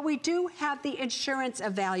 but we do have the insurance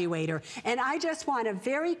evaluator. And I just want to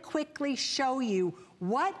very quickly show you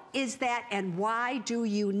what is that and why do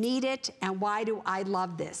you need it and why do I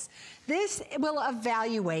love this. This will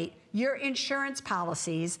evaluate your insurance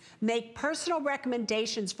policies, make personal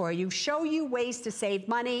recommendations for you, show you ways to save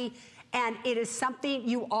money, and it is something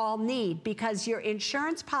you all need because your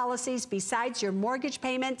insurance policies, besides your mortgage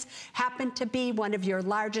payments, happen to be one of your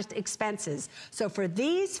largest expenses. So for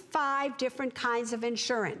these 5 different kinds of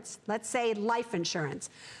insurance, let's say life insurance,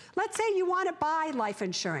 let's say you want to buy life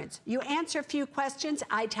insurance. You answer a few questions.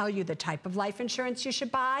 I tell you the type of life insurance you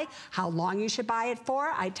should buy, how long you should buy it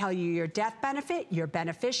for. I tell you your death benefit, your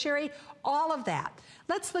beneficiary, all of that.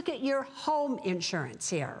 Let's look at your home insurance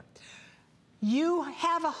here. You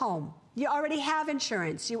have a home. You already have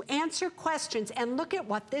insurance. You answer questions and look at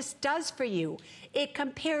what this does for you. It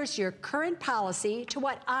compares your current policy to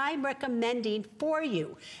what I'm recommending for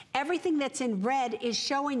you. Everything that's in red is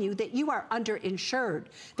showing you that you are underinsured,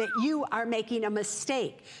 that you are making a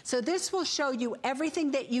mistake. So this will show you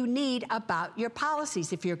everything that you need about your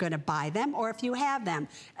policies if you're going to buy them or if you have them.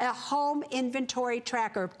 A home inventory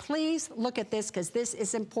tracker. Please look at this because this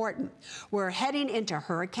is important. We're heading into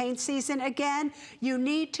hurricane season again. You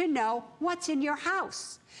need to know what's in your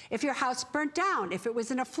house. If your house burnt down, if it was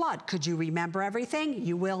in a flood, could you remember everything?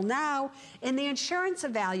 You will now. In the insurance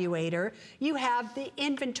evaluator, you have the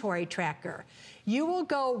inventory tracker. You will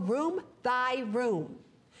go room by room,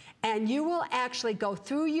 and you will actually go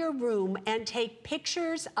through your room and take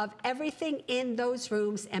pictures of everything in those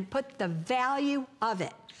rooms and put the value of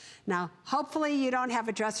it. Now, hopefully you don't have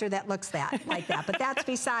a dresser that looks like that, but that's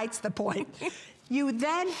besides the point. You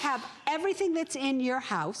then have everything that's in your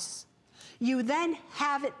house. You then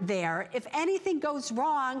have it there. If anything goes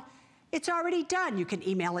wrong, it's already done. You can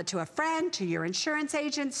email it to a friend, to your insurance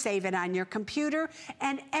agent, save it on your computer,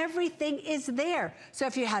 and everything is there. So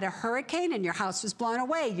if you had a hurricane and your house was blown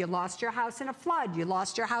away, you lost your house in a flood, you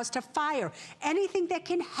lost your house to fire, anything that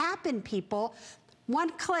can happen, people, one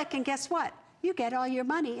click, and guess what? You get all your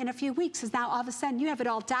money in a few weeks because now all of a sudden you have it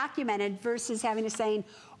all documented versus having to say,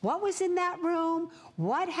 what was in that room?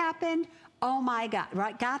 What happened? Oh my God,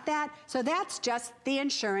 right, got that? So that's just the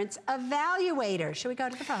insurance evaluator. Should we go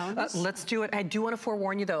to the phones? Let's do it. I do want to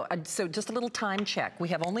forewarn you though, so just a little time check. We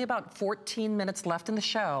have only about 14 minutes left in the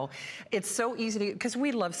show. It's so easy to, because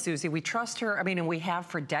we love Susie, we trust her, I mean, and we have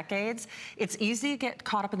for decades. It's easy to get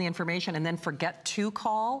caught up in the information and then forget to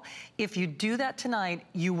call. If you do that tonight,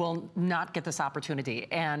 you will not get this opportunity.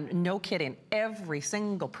 And no kidding, every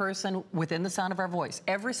single person within the sound of our voice,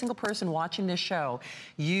 every single person watching this show,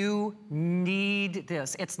 you need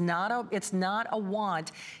this. It's not a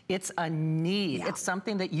want, it's a need. Yeah. It's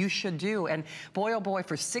something that you should do. And boy, oh boy,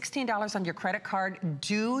 for $16 on your credit card,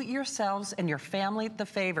 do yourselves and your family the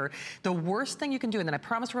favor. The worst thing you can do, and then I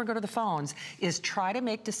promise we're gonna go to the phones, is try to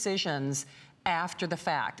make decisions after the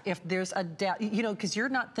fact. If there's a doubt, you know, because you're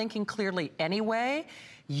not thinking clearly anyway,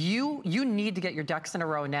 you need to get your ducks in a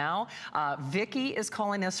row now. Vicki is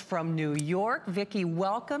calling us from New York. Vicki,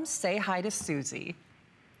 welcome. Say hi to Susie.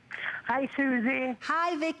 Hi, Susie.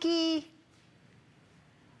 Hi, Vicki.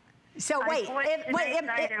 So wait, am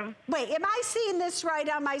I seeing this right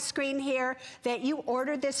on my screen here, that you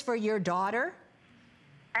ordered this for your daughter?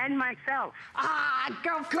 And myself. Ah,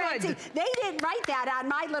 girlfriend. Good. They didn't write that on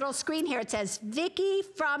my little screen here. It says, Vicki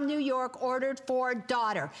from New York ordered for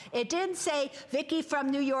daughter. It didn't say Vicki from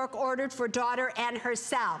New York ordered for daughter and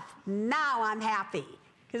herself. Now I'm happy,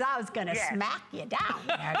 because I was going to smack you down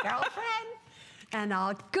there, girlfriend. And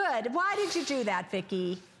all good. Why did you do that,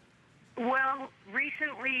 Vicki? Well,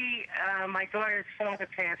 recently my daughter's father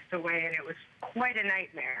passed away, and it was quite a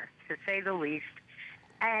nightmare, to say the least.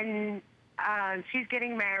 And she's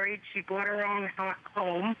getting married. She bought her own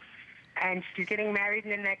home, and she's getting married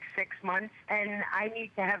in the next 6 months. And I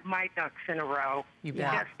need to have my ducks in a row. You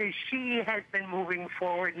bet. Just as she has been moving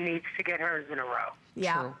forward and needs to get hers in a row.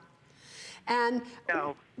 Yeah. True. And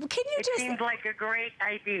so can you it seemed like a great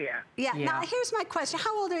idea. Yeah. Now, here's my question.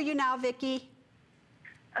 How old are you now, Vicki?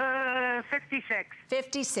 56.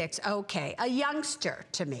 56, okay. A youngster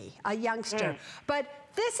to me, a youngster. But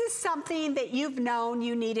this is something that you've known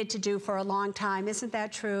you needed to do for a long time. Isn't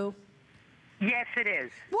that true? Yes, it is.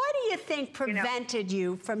 What do you think prevented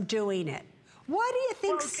you from doing it? What do you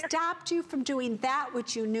think stopped you from doing that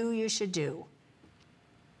which you knew you should do?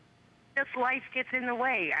 Just life gets in the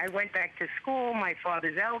way. I went back to school. My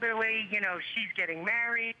father's elderly. You know, she's getting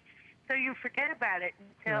married. So you forget about it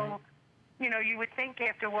until, you know, you would think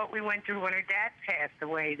after what we went through when her dad passed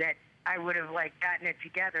away that I would have like gotten it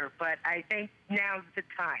together. But I think now's the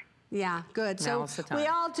time. Yeah, good. So we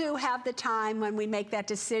all do have the time when we make that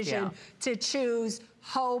decision to choose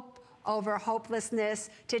hope over hopelessness,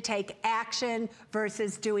 to take action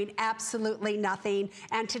versus doing absolutely nothing,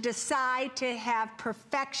 and to decide to have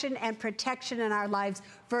perfection and protection in our lives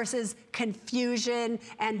versus confusion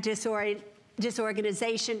and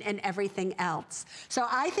disorganization and everything else. So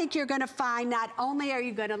I think you're going to find not only are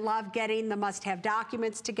you going to love getting the must-have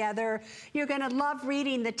documents together, you're going to love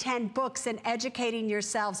reading the 10 books and educating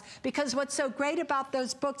yourselves, because what's so great about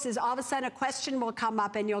those books is all of a sudden a question will come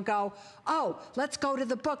up and you'll go, oh, let's go to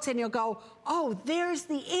the books, and you'll go, oh, there's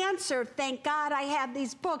the answer. Thank God I have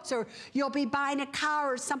these books. Or you'll be buying a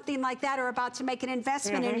car or something like that, or about to make an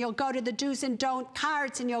investment, and you'll go to the do's and don't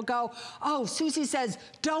cards, and you'll go, oh, Susie says,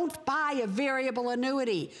 don't buy a variable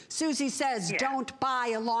annuity. Susie says, don't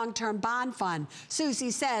buy a long-term bond fund.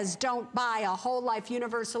 Susie says, don't buy a whole life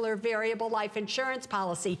universal or variable life insurance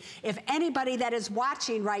policy. If anybody that is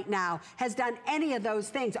watching right now has done any of those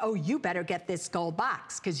things, oh, you better get this gold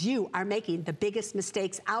box, because you are making the biggest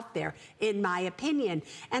mistakes out there, in my opinion.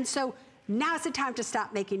 And so now's the time to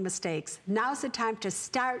stop making mistakes. Now's the time to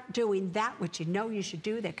start doing that which you know you should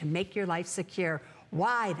do that can make your life secure.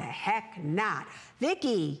 Why the heck not?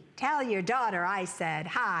 Vicki, tell your daughter I said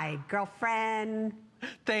hi, girlfriend.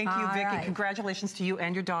 Thank you, Vicki. Right. Congratulations to you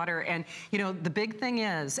and your daughter. And you know, the big thing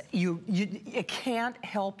is, it can't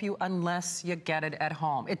help you unless you get it at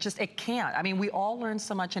home. It can't. I mean, we all learn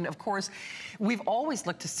so much, and of course, we've always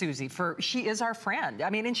looked to Susie she is our friend. I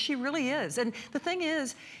mean, and she really is. And the thing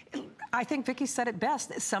is, I think Vicki said it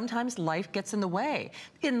best. Sometimes life gets in the way.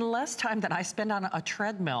 In less time than I spend on a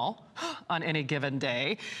treadmill on any given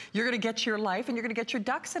day, you're going to get your life and you're going to get your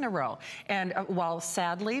ducks in a row. And while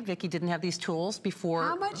sadly, Vicki didn't have these tools before.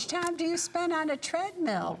 How much time do you spend on a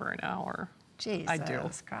treadmill? Over an hour. Jesus I do.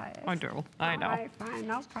 Christ. I do. I know. All right, fine,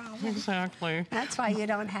 no problem. Exactly. That's why you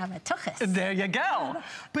don't have a tuchus. There you go.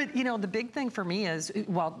 But you know, the big thing for me is,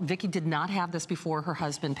 while Vicki did not have this before her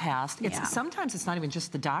husband passed, sometimes it's not even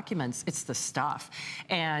just the documents, it's the stuff.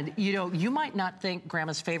 And you know, you might not think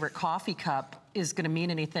Grandma's favorite coffee cup is going to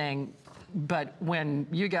mean anything, but when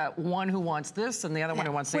you got one who wants this and the other one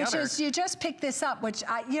who wants the other. Which is, you just picked this up, which,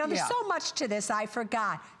 you know, there's so much to this I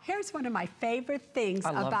forgot. Here's one of my favorite things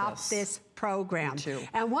about this program. Me too.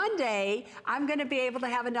 And one day, I'm going to be able to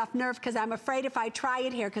have enough nerve, because I'm afraid if I try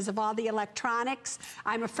it here, because of all the electronics,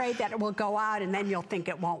 I'm afraid that it will go out and then you'll think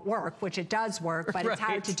it won't work, which it does work, but it's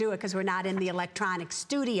hard to do it because we're not in the electronic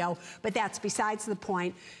studio, but that's besides the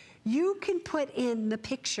point. You can put in the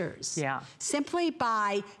pictures simply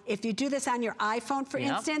by, if you do this on your iPhone, for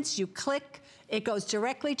instance, you click, it goes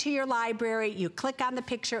directly to your library, you click on the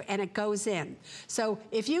picture and it goes in. So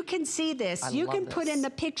if you can see this, you can put in the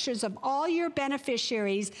pictures of all your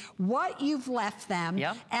beneficiaries, what you've left them,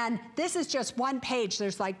 and this is just one page.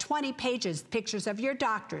 There's like 20 pages, pictures of your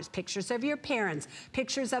doctors, pictures of your parents,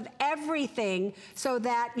 pictures of everything, so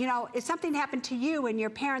that, you know, if something happened to you and your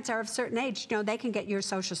parents are of a certain age, you know, they can get your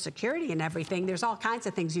Social Security and everything. There's all kinds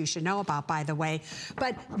of things you should know about, by the way.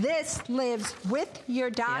 But this lives with your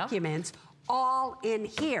documents all in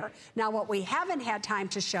here. Now, what we haven't had time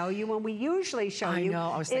to show you, when we usually show you,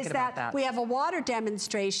 is that we have a water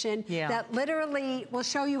demonstration that literally will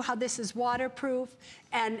show you how this is waterproof,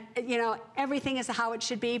 and you know, everything is how it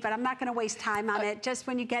should be, but I'm not going to waste time on it. Just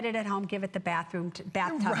when you get it at home, give it the bathtub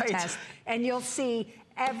test, and you'll see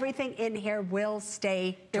everything in here will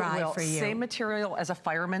stay dry for you. Same material as a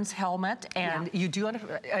fireman's helmet, and you do,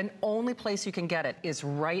 and only place you can get it is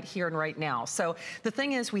right here and right now. So the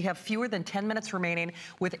thing is, we have fewer than 10 minutes remaining,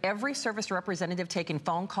 with every service representative taking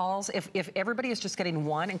phone calls. If everybody is just getting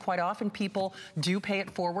one, and quite often people do pay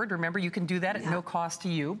it forward. Remember, you can do that at no cost to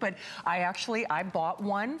you. But I bought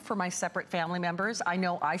one for my separate family members. I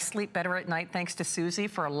know I sleep better at night thanks to Susie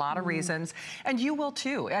for a lot of reasons, and you will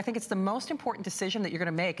too. I think it's the most important decision that you're going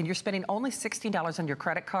to make, and you're spending only $16 on your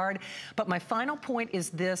credit card. But my final point is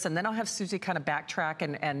this, and then I'll have Susie kind of backtrack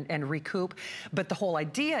and recoup. But the whole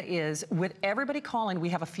idea is, with everybody calling, we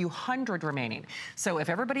have a few hundred remaining. So if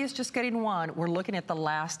everybody is just getting one, we're looking at the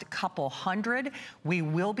last couple hundred. We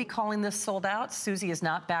will be calling this sold out. Susie is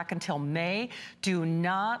not back until May. Do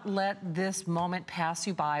not let this moment pass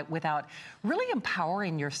you by without really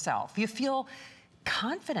empowering yourself. You feel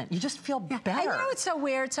confident. You just feel better. I know, it's so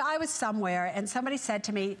weird. So I was somewhere and somebody said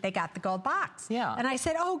to me, they got the gold box. And I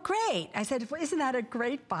said, oh, great. I said, well, isn't that a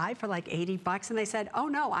great buy for like 80 bucks? And they said, oh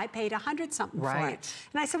no, I paid 100 something for it.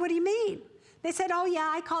 And I said, what do you mean? They said, oh yeah,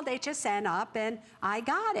 I called HSN up and I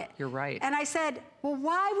got it. You're right. And I said, well,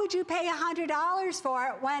 why would you pay $100 for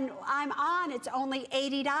it when I'm on, it's only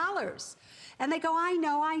 $80? And they go, I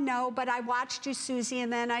know, but I watched you, Suze,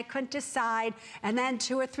 and then I couldn't decide. And then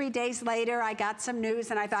 2 or 3 days later, I got some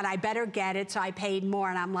news, and I thought I better get it, so I paid more.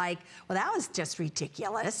 And I'm like, well, that was just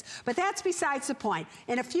ridiculous. But that's besides the point.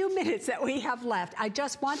 In a few minutes that we have left, I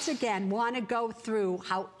just once again want to go through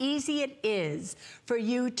how easy it is for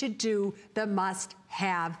you to do the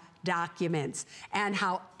must-have documents and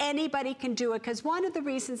how anybody can do it, because one of the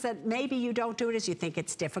reasons that maybe you don't do it is you think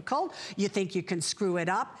it's difficult, you think you can screw it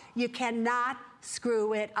up. You cannot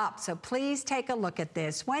screw it up. So please take a look at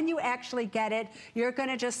this. When you actually get it, you're going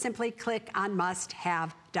to just simply click on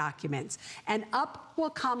must-have documents, and up will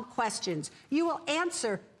come questions. You will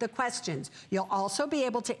answer the questions. You'll also be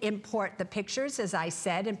able to import the pictures, as I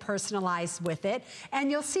said, and personalize with it. And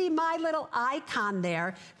you'll see my little icon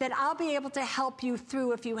there that I'll be able to help you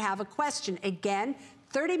through if you have a question. Again,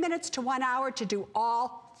 30 minutes to 1 hour to do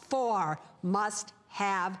all 4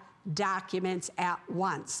 must-have documents at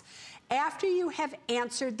once. After you have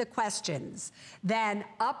answered the questions, then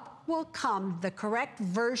up will come the correct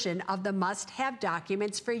version of the must-have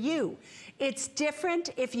documents for you. It's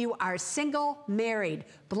different if you are single, married,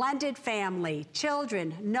 blended family,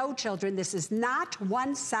 children, no children. This is not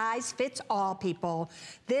one size fits all, people.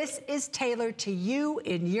 This is tailored to you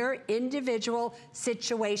in your individual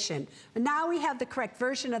situation. Now we have the correct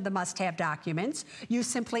version of the must-have documents. You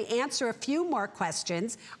simply answer a few more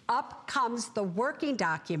questions. Up comes the working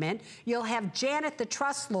document. You'll have Janet, the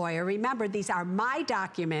trust lawyer. Remember, these are my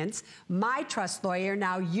documents, my trust lawyer,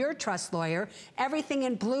 now your trust lawyer. Everything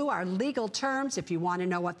in blue are legal terms. If you want to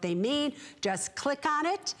know what they mean, just click on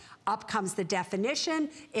it. Up comes the definition.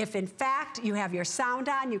 If in fact you have your sound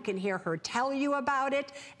on, you can hear her tell you about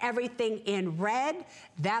it. Everything in red,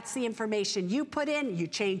 that's the information you put in. You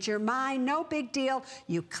change your mind, no big deal.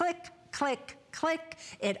 You click, click, click.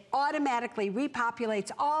 It automatically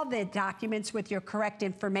repopulates all the documents with your correct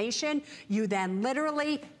information. You then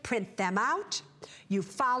literally print them out. You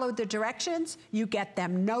follow the directions, you get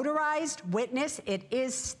them notarized, witness. It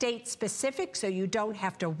is state specific, so you don't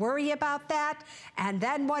have to worry about that. And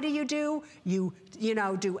then what do? You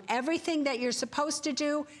do everything that you're supposed to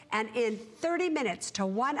do, and in 30 minutes to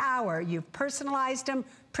 1 hour, you've personalized them,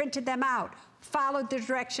 printed them out, followed the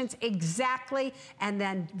directions exactly, and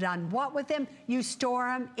then done what with them? You store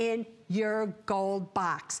them in your gold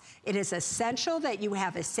box. It is essential that you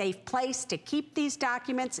have a safe place to keep these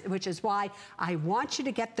documents, which is why I want you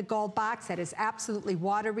to get the gold box that is absolutely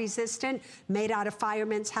water resistant, made out of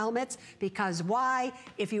firemen's helmets, because why?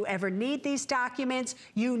 If you ever need these documents,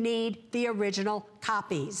 you need the original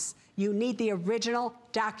copies. You need the original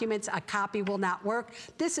documents. A copy will not work.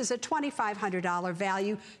 This is a $2,500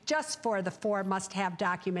 value just for the 4 must-have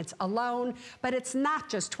documents alone, but it's not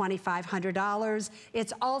just $2,500.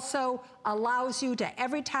 It's also allows you to,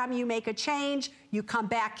 every time you make a change, you come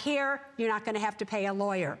back here, you're not going to have to pay a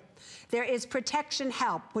lawyer. There is protection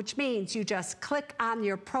help, which means you just click on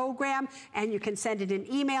your program and you can send it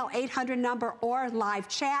an email, 800 number, or live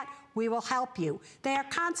chat. We will help you. They are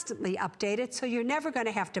constantly updated, so you're never going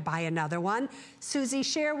to have to buy another one. Suze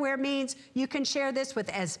Shareware means you can share this with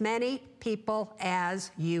as many people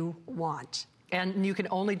as you want. And you can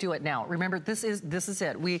only do it now. Remember, this is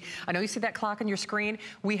it. I know you see that clock on your screen.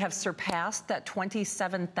 We have surpassed that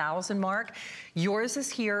 27,000 mark. Yours is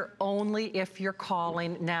here only if you're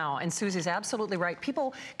calling now. And Susie's absolutely right.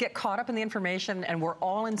 People get caught up in the information, and we're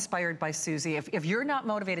all inspired by Suze. If you're not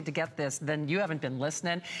motivated to get this, then you haven't been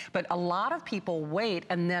listening. But a lot of people wait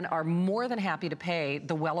and then are more than happy to pay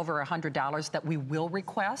the well over $100 that we will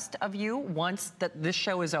request of you once this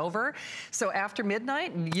show is over. So after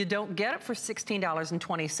midnight, you don't get it for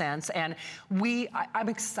 $16.20, and I'm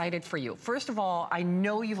excited for you. First of all, I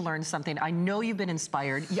know you've learned something. I know you've been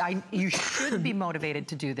inspired. You should be motivated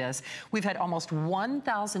to do this. We've had almost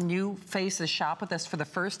 1,000 new faces shop with us for the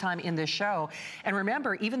first time in this show. And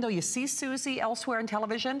remember, even though you see Suze elsewhere on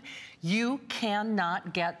television, you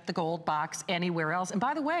cannot get the gold box anywhere else. And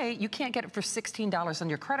by the way, you can't get it for $16 on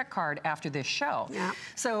your credit card after this show. Yeah.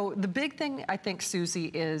 So the big thing, I think, Suze,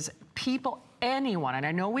 is anyone, and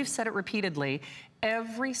I know we've said it repeatedly,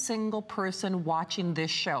 every single person watching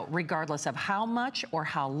this show, regardless of how much or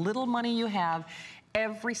how little money you have,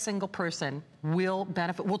 every single person will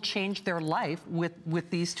benefit, will change their life with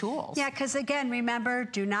these tools. Yeah, because again, remember,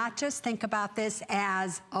 do not just think about this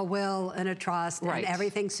as a will and a trust and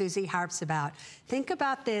everything Suze harps about. Think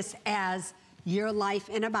about this as your life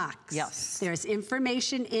in a box. Yes. There's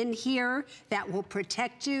information in here that will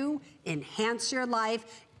protect you, enhance your life,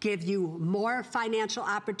 give you more financial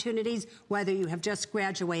opportunities, whether you have just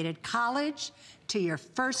graduated college, to your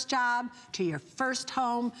first job, to your first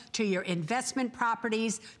home, to your investment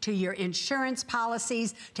properties, to your insurance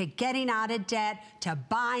policies, to getting out of debt, to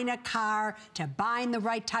buying a car, to buying the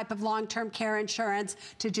right type of long-term care insurance,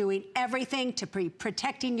 to doing everything, to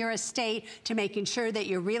protecting your estate, to making sure that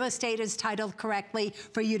your real estate is titled correctly,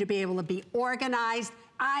 for you to be able to be organized.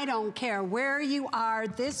 I don't care where you are,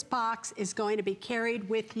 this box is going to be carried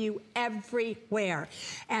with you everywhere.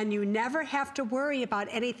 And you never have to worry about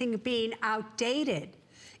anything being outdated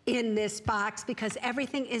in this box, because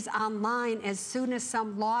everything is online. As soon as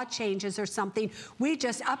some law changes or something, we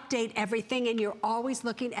just update everything, and you're always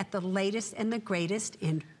looking at the latest and the greatest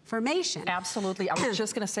information. Absolutely. I was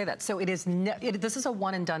just going to say that. So it is. This is a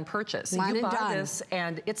one and done purchase. So you buy this,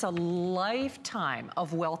 and it's a lifetime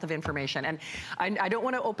of wealth of information. And I don't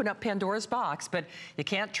want to open up Pandora's box, but you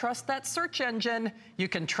can't trust that search engine. You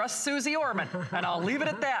can trust Suze Orman, and I'll leave it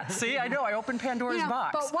at that. See, I know I opened Pandora's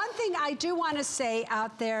box. But one thing I do want to say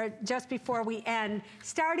out there, just before we end,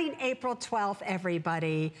 starting April 12th,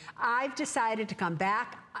 everybody, I've decided to come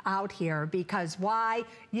back out here because why?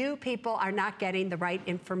 You people are not getting the right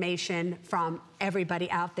information from everybody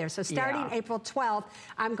out there. So starting April 12th,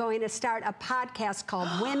 I'm going to start a podcast called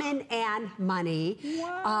Women and Money.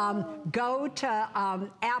 Wow. Go to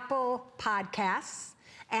Apple Podcasts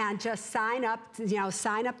and just sign up,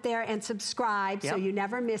 sign up there and subscribe so you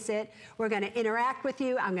never miss it. We're going to interact with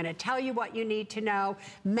you. I'm going to tell you what you need to know.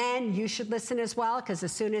 Men, you should listen as well, because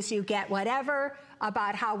as soon as you get whatever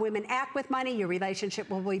about how women act with money, your relationship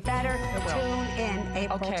will be better. Tune in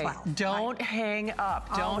April 12th. Don't hang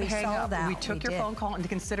up. Don't hang up. We took your phone call into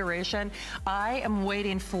consideration. I am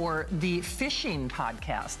waiting for the fishing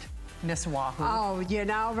podcast, Miss Wahoo.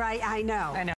 Oh, right? I know.